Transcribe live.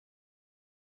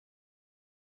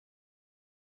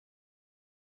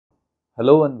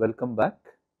Hello and welcome back.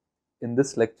 In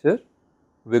this lecture,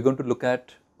 we are going to look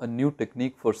at a new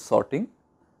technique for sorting.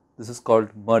 This is called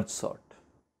merge sort.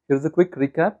 Here is a quick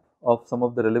recap of some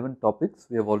of the relevant topics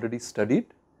we have already studied.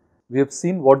 We have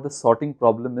seen what the sorting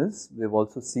problem is. We have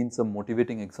also seen some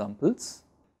motivating examples,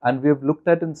 and we have looked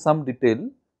at in some detail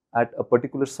at a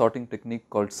particular sorting technique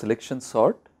called selection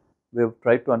sort. We have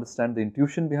tried to understand the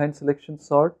intuition behind selection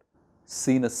sort,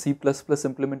 seen a C++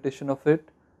 implementation of it,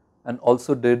 and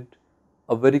also did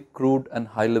a very crude and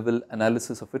high level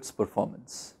analysis of its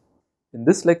performance. In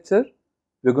this lecture,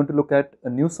 we are going to look at a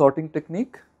new sorting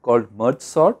technique called merge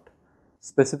sort.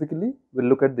 Specifically, we will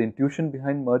look at the intuition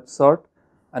behind merge sort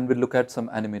and we will look at some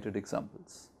animated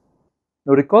examples.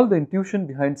 Now recall the intuition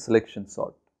behind selection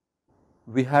sort.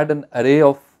 We had an array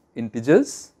of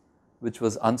integers which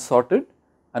was unsorted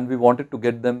and we wanted to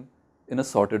get them in a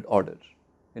sorted order.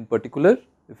 In particular,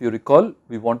 if you recall,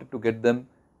 we wanted to get them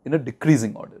in a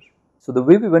decreasing order. So the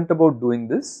way we went about doing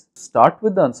this, start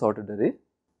with the unsorted array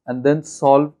and then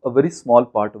solve a very small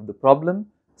part of the problem.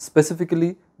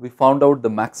 Specifically, we found out the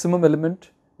maximum element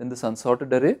in this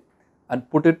unsorted array and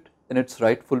put it in its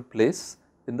rightful place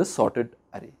in the sorted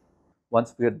array.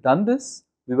 Once we had done this,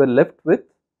 we were left with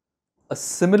a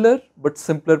similar but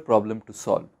simpler problem to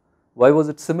solve. Why was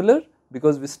it similar?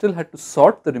 Because we still had to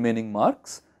sort the remaining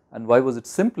marks. And why was it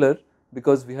simpler?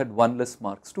 Because we had one less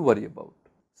marks to worry about.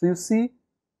 So you see,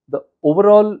 the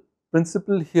overall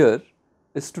principle here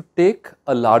is to take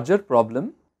a larger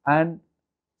problem and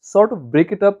sort of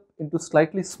break it up into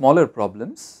slightly smaller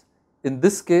problems. In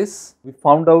this case, we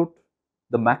found out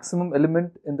the maximum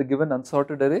element in the given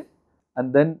unsorted array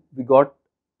and then we got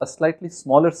a slightly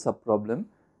smaller subproblem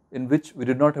in which we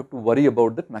did not have to worry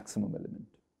about that maximum element.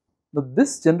 Now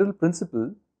this general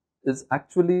principle is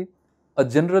actually a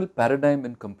general paradigm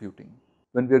in computing.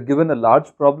 When we are given a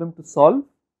large problem to solve,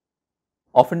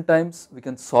 oftentimes we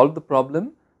can solve the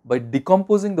problem by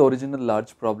decomposing the original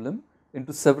large problem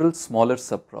into several smaller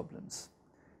subproblems.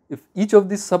 If each of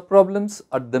these subproblems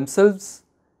are themselves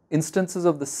instances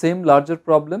of the same larger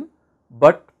problem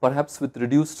but perhaps with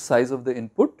reduced size of the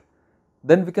input,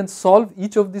 then we can solve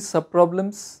each of these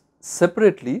subproblems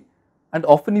separately and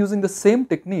often using the same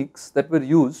techniques that were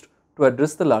used to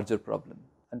address the larger problem.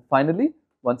 And finally,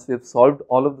 once we have solved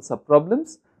all of the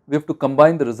subproblems, we have to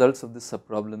combine the results of these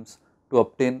subproblems to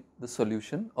obtain the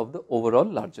solution of the overall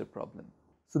larger problem.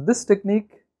 So this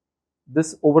technique,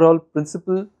 this overall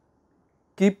principle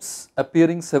keeps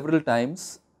appearing several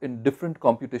times in different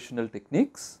computational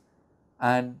techniques,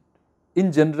 and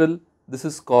in general this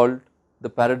is called the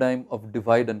paradigm of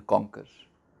divide and conquer.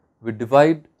 We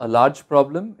divide a large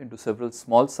problem into several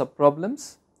small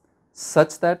subproblems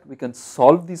such that we can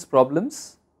solve these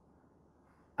problems,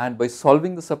 and by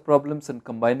solving the subproblems and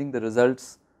combining the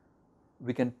results,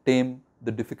 we can tame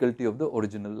the difficulty of the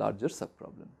original larger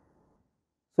subproblem.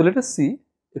 So let us see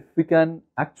if we can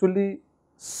actually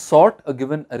sort a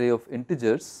given array of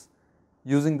integers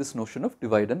using this notion of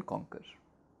divide and conquer.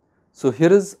 So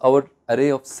here is our array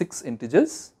of 6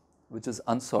 integers which is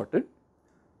unsorted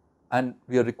and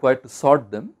we are required to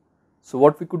sort them. So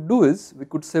what we could do is, we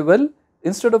could say, well,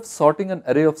 instead of sorting an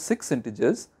array of 6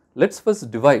 integers, let us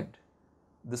first divide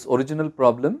this original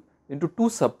problem into 2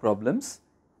 subproblems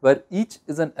where each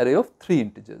is an array of 3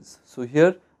 integers. So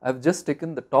here I have just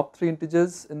taken the top 3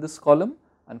 integers in this column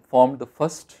and formed the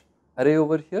first array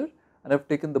over here, and I have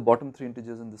taken the bottom 3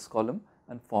 integers in this column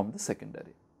and formed the second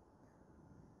array.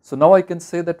 So now I can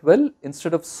say that, well,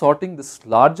 instead of sorting this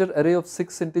larger array of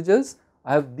 6 integers,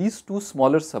 I have these 2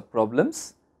 smaller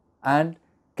subproblems, and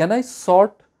can I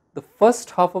sort the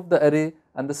first half of the array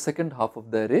and the second half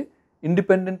of the array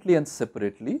independently and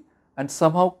separately, and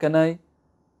somehow can I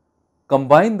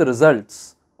combine the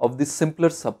results of these simpler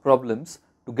subproblems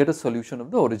to get a solution of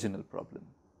the original problem.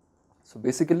 So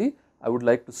basically I would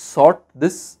like to sort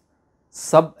this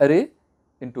sub array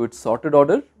into its sorted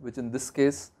order, which in this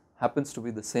case happens to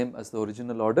be the same as the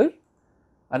original order,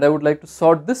 and I would like to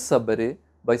sort this sub array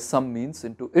by some means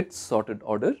into its sorted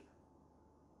order.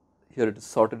 Here it is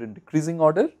sorted in decreasing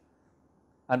order,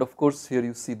 and of course here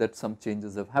you see that some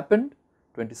changes have happened.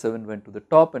 27 went to the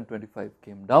top and 25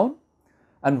 came down.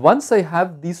 And once I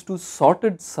have these 2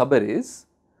 sorted subarrays,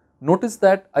 notice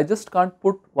that I just can't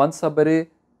put one subarray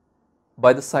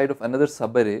by the side of another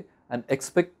subarray and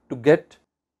expect to get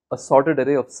a sorted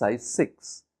array of size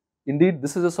 6. Indeed,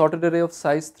 this is a sorted array of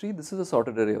size 3, this is a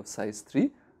sorted array of size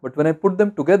 3, but when I put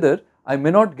them together, I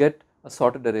may not get a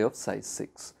sorted array of size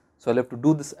 6. So I will have to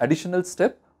do this additional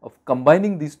step of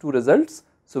combining these 2 results.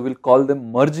 So we will call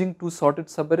them merging 2 sorted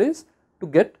subarrays to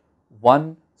get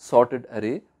one sorted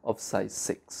array of size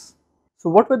 6. So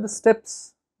what were the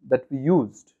steps that we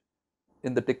used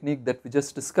in the technique that we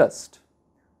just discussed.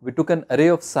 We took an array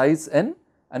of size n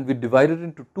and we divided it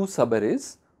into two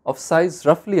subarrays of size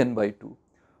roughly n by 2.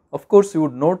 Of course, you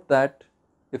would note that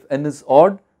if n is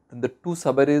odd, then the two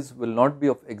subarrays will not be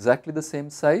of exactly the same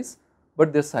size,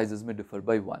 but their sizes may differ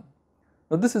by 1.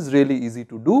 Now this is really easy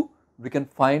to do. We can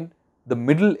find the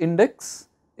middle index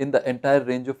in the entire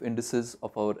range of indices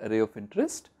of our array of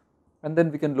interest, and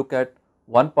then we can look at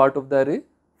one part of the array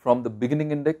from the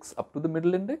beginning index up to the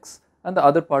middle index and the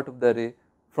other part of the array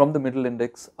from the middle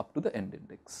index up to the end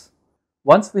index.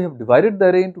 Once we have divided the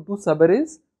array into two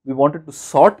subarrays, we wanted to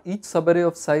sort each subarray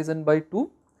of size n by 2.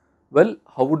 Well,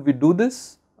 how would we do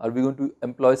this? Are we going to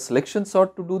employ selection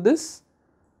sort to do this?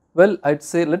 Well, I would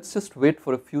say let us just wait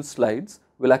for a few slides.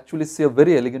 We will actually see a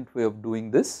very elegant way of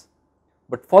doing this.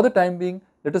 But for the time being,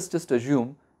 let us just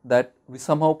assume that we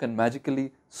somehow can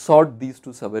magically sort these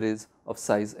two subarrays of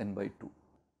size n by 2.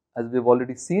 As we have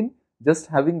already seen, just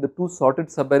having the two sorted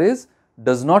subarrays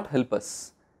does not help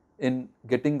us in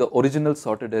getting the original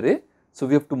sorted array. So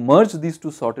we have to merge these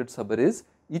two sorted subarrays,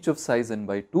 each of size n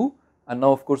by 2, and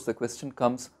now of course the question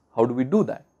comes, how do we do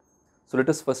that? So let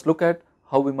us first look at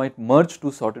how we might merge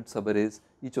two sorted subarrays,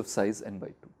 each of size n by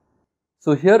 2.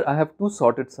 So here I have two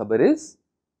sorted subarrays,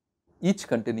 each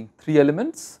containing 3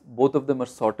 elements, both of them are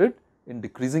sorted in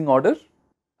decreasing order,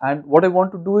 and what I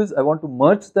want to do is I want to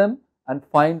merge them and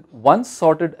find one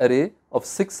sorted array of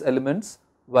 6 elements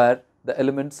where the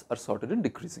elements are sorted in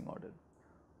decreasing order.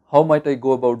 How might I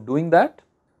go about doing that?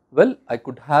 Well, I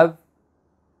could have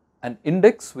an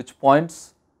index which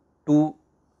points to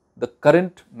the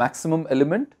current maximum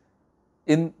element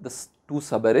in the two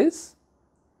subarrays,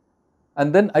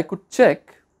 and then I could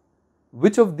check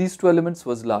which of these two elements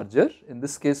was larger. In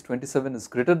this case 27 is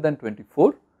greater than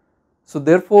 24. So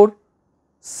therefore,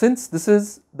 since this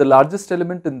is the largest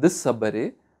element in this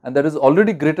subarray and that is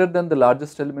already greater than the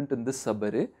largest element in this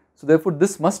subarray, so therefore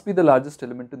this must be the largest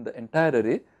element in the entire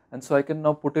array, and so I can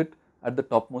now put it at the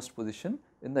topmost position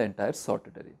in the entire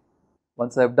sorted array.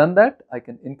 Once I have done that, I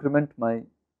can increment my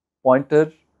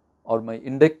pointer or my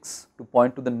index to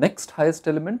point to the next highest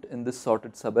element in this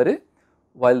sorted subarray.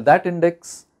 While that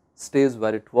index stays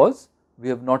where it was, we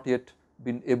have not yet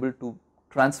been able to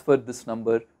transfer this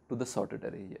number to the sorted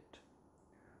array yet.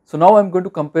 So now I am going to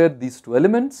compare these two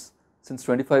elements, since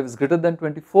 25 is greater than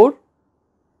 24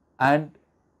 and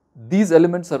these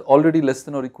elements are already less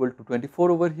than or equal to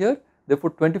 24 over here, therefore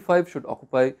 25 should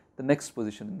occupy the next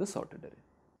position in the sorted array,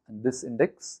 and this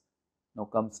index now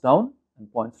comes down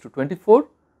and points to 24,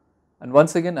 and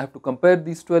once again I have to compare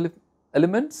these two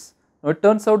elements. Now it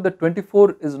turns out that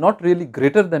 24 is not really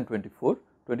greater than 24,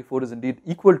 24 is indeed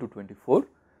equal to 24.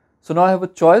 So now I have a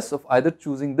choice of either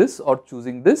choosing this or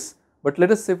choosing this, but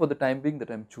let us say for the time being that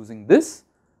I am choosing this.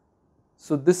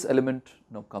 So this element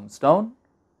now comes down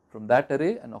from that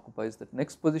array and occupies that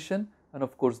next position, and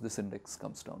of course this index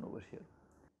comes down over here.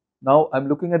 Now I am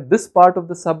looking at this part of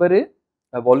the subarray.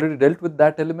 I have already dealt with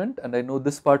that element and I know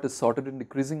this part is sorted in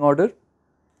decreasing order,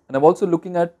 and I am also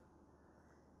looking at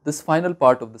this final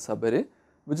part of the subarray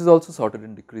which is also sorted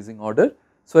in decreasing order.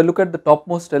 So I look at the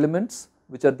topmost elements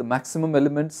which are the maximum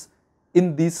elements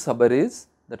in these subarrays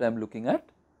that I am looking at,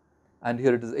 and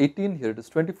here it is 18, here it is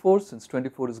 24. Since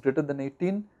 24 is greater than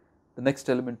 18, the next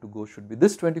element to go should be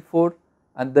this 24,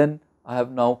 and then I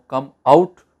have now come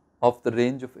out of the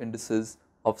range of indices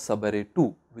of subarray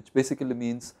 2, which basically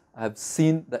means I have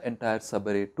seen the entire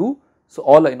subarray 2. So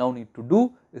all I now need to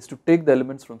do is to take the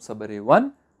elements from subarray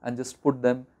 1 and just put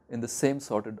them in the same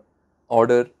sorted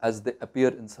order as they appear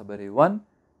in subarray 1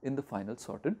 in the final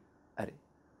sorted array.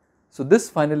 So this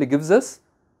finally gives us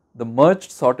the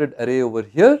merged sorted array over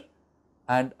here,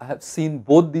 and I have seen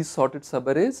both these sorted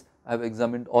subarrays. I have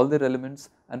examined all their elements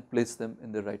and placed them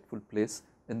in their rightful place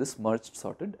in this merged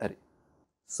sorted array.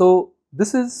 So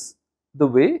this is the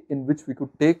way in which we could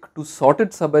take two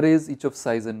sorted subarrays each of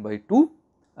size n by 2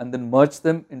 and then merge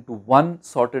them into one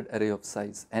sorted array of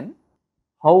size n.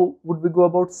 How would we go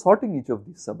about sorting each of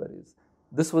these subarrays?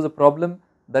 This was a problem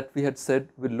that we had said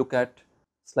we will look at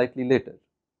slightly later.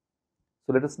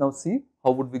 So let us now see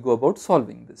how would we go about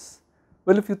solving this.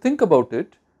 Well, if you think about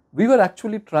it, we were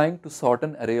actually trying to sort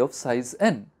an array of size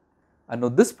n, and now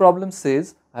this problem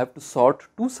says I have to sort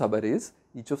two subarrays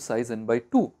each of size n by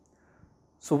 2.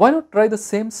 So why not try the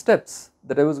same steps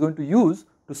that I was going to use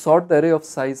to sort the array of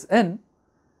size n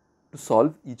to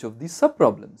solve each of these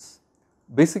subproblems?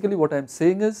 Basically what I am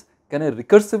saying is, can I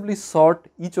recursively sort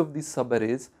each of these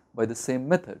subarrays by the same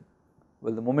method?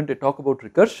 Well, the moment I talk about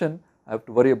recursion, I have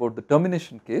to worry about the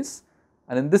termination case,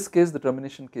 and in this case the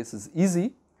termination case is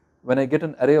easy. When I get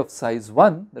an array of size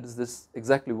 1, that is this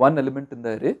exactly one element in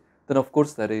the array, then of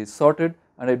course the array is sorted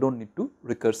and I do not need to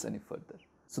recurse any further.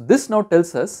 So this now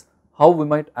tells us how we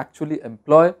might actually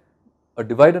employ a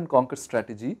divide and conquer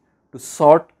strategy to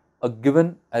sort a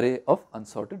given array of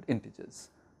unsorted integers.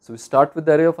 So we start with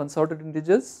the array of unsorted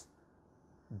integers,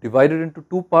 divide it into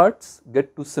two parts,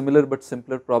 get two similar but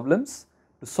simpler problems.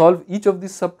 To solve each of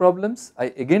these sub problems,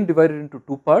 I again divide it into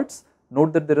two parts.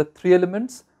 Note that there are three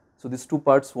elements, so these two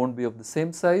parts will not be of the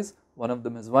same size. One of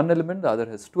them has one element, the other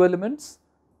has two elements.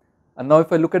 And now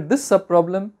if I look at this sub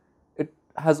problem, it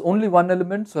has only one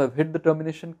element, so I have hit the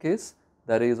termination case,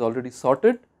 the array is already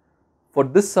sorted. For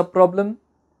this sub problem,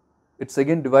 it is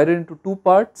again divided into two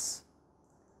parts,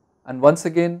 and once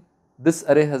again this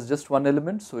array has just one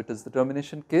element, so it is the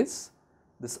termination case.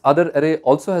 This other array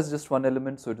also has just one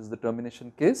element, so it is the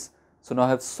termination case. So now I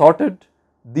have sorted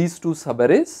these two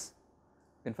subarrays,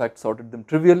 in fact sorted them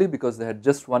trivially because they had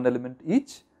just one element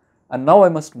each, and now I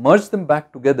must merge them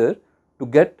back together to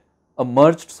get a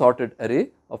merged sorted array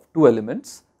of two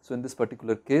elements. So in this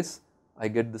particular case I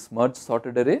get this merged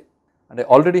sorted array, and I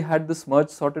already had this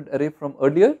merged sorted array from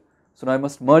earlier, so now I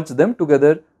must merge them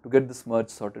together to get this merged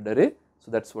sorted array. So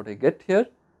that is what I get here.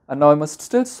 And now I must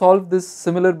still solve this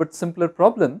similar but simpler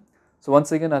problem. So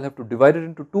once again I will have to divide it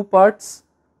into two parts,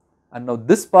 and now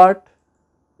this part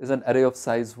is an array of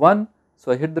size 1.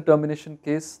 So I hit the termination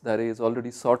case, the array is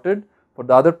already sorted. For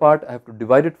the other part I have to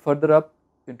divide it further up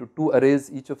into two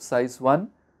arrays each of size 1,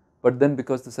 but then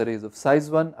because this array is of size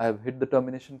 1 I have hit the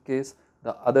termination case,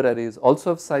 the other array is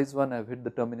also of size 1, I have hit the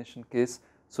termination case.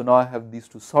 So now I have these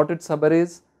two sorted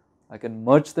subarrays, I can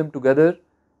merge them together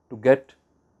to get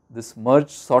this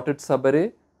merged sorted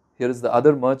subarray. Here is the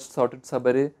other merged sorted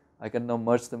subarray, I can now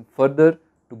merge them further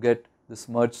to get this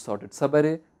merged sorted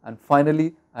subarray, and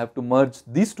finally I have to merge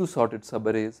these two sorted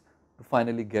subarrays to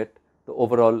finally get the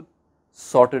overall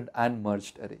sorted and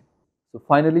merged array. So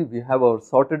finally we have our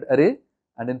sorted array,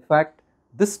 and in fact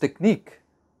this technique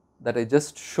that I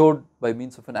just showed by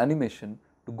means of an animation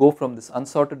to go from this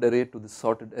unsorted array to this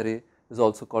sorted array is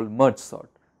also called merge sort.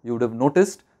 You would have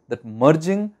noticed that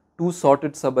merging two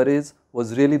sorted subarrays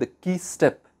was really the key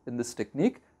step in this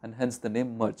technique, and hence the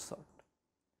name merge sort.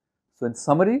 So in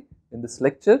summary, in this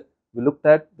lecture we looked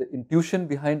at the intuition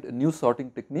behind a new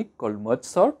sorting technique called merge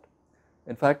sort.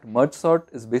 In fact, merge sort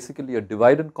is basically a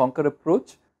divide and conquer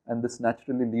approach, and this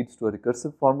naturally leads to a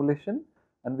recursive formulation,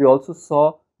 and we also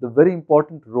saw the very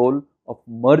important role of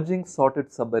merging sorted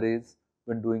subarrays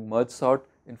when doing merge sort.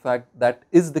 In fact, that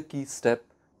is the key step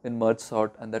in merge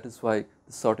sort, and that is why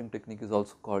the sorting technique is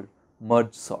also called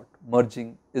merge sort.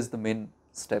 Merging is the main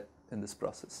step in this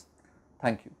process.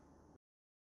 Thank you.